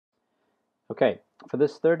Okay, for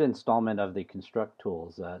this third installment of the construct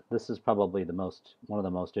tools, this is probably one of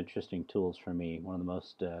the most interesting tools for me, one of the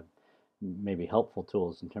most maybe helpful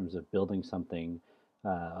tools in terms of building something,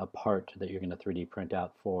 a part that you're going to 3D print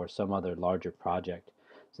out for some other larger project.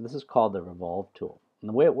 So this is called the Revolve tool. And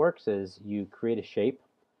the way it works is you create a shape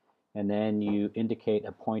and then you indicate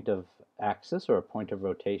a point of axis or a point of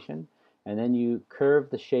rotation, and then you curve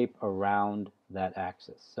the shape around that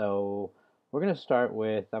axis. So we're going to start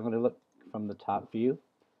with, I'm going to look from the top view,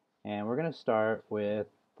 and we're going to start with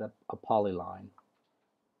a polyline.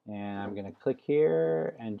 And I'm going to click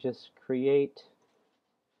here and just create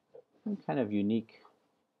some kind of unique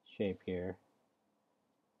shape here,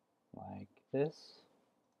 like this.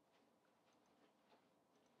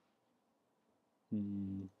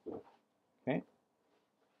 Okay.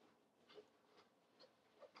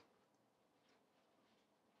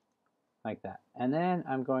 Like that. And then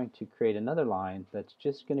I'm going to create another line that's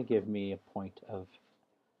just going to give me a point of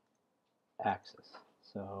axis.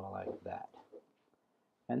 So like that.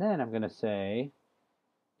 And then I'm going to say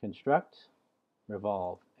construct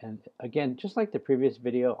revolve. And again, just like the previous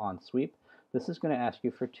video on sweep, this is going to ask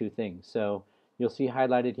you for two things. So you'll see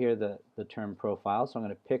highlighted here the term profile. So I'm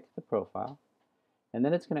going to pick the profile. And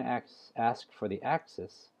then it's going to ask for the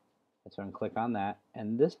axis. So I'm going to click on that.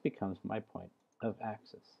 And this becomes my point of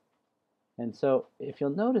axis. And so if you'll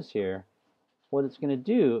notice here, what it's going to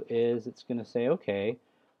do is it's going to say, okay,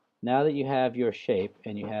 now that you have your shape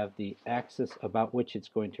and you have the axis about which it's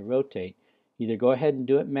going to rotate, either go ahead and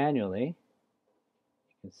do it manually.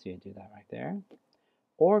 You can see I do that right there.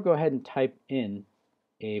 Or go ahead and type in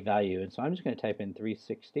a value. And so I'm just going to type in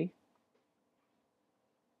 360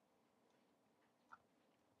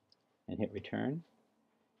 and hit return.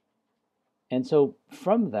 And so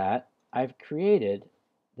from that, I've created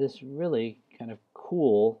this really kind of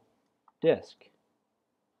cool disc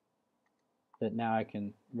that now I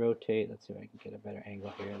can rotate. Let's see if I can get a better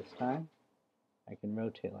angle here this time. I can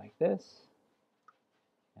rotate like this,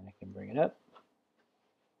 and I can bring it up.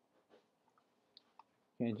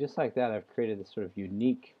 And just like that, I've created this sort of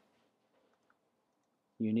unique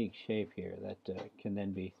shape here that can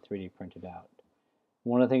then be 3D printed out.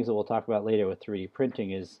 One of the things that we'll talk about later with 3D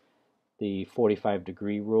printing is the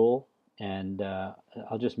 45-degree rule, and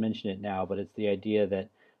I'll just mention it now, but it's the idea that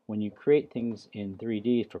when you create things in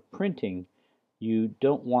 3D for printing, you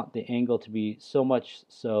don't want the angle to be so much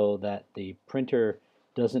so that the printer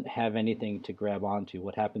doesn't have anything to grab onto.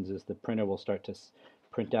 What happens is the printer will start to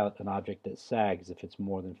print out an object that sags if it's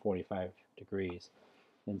more than 45 degrees.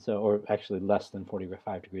 And so, or actually less than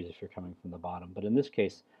 45 degrees if you're coming from the bottom. But in this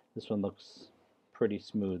case, this one looks pretty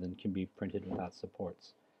smooth and can be printed without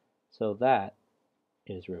supports. So that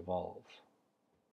is Revolve.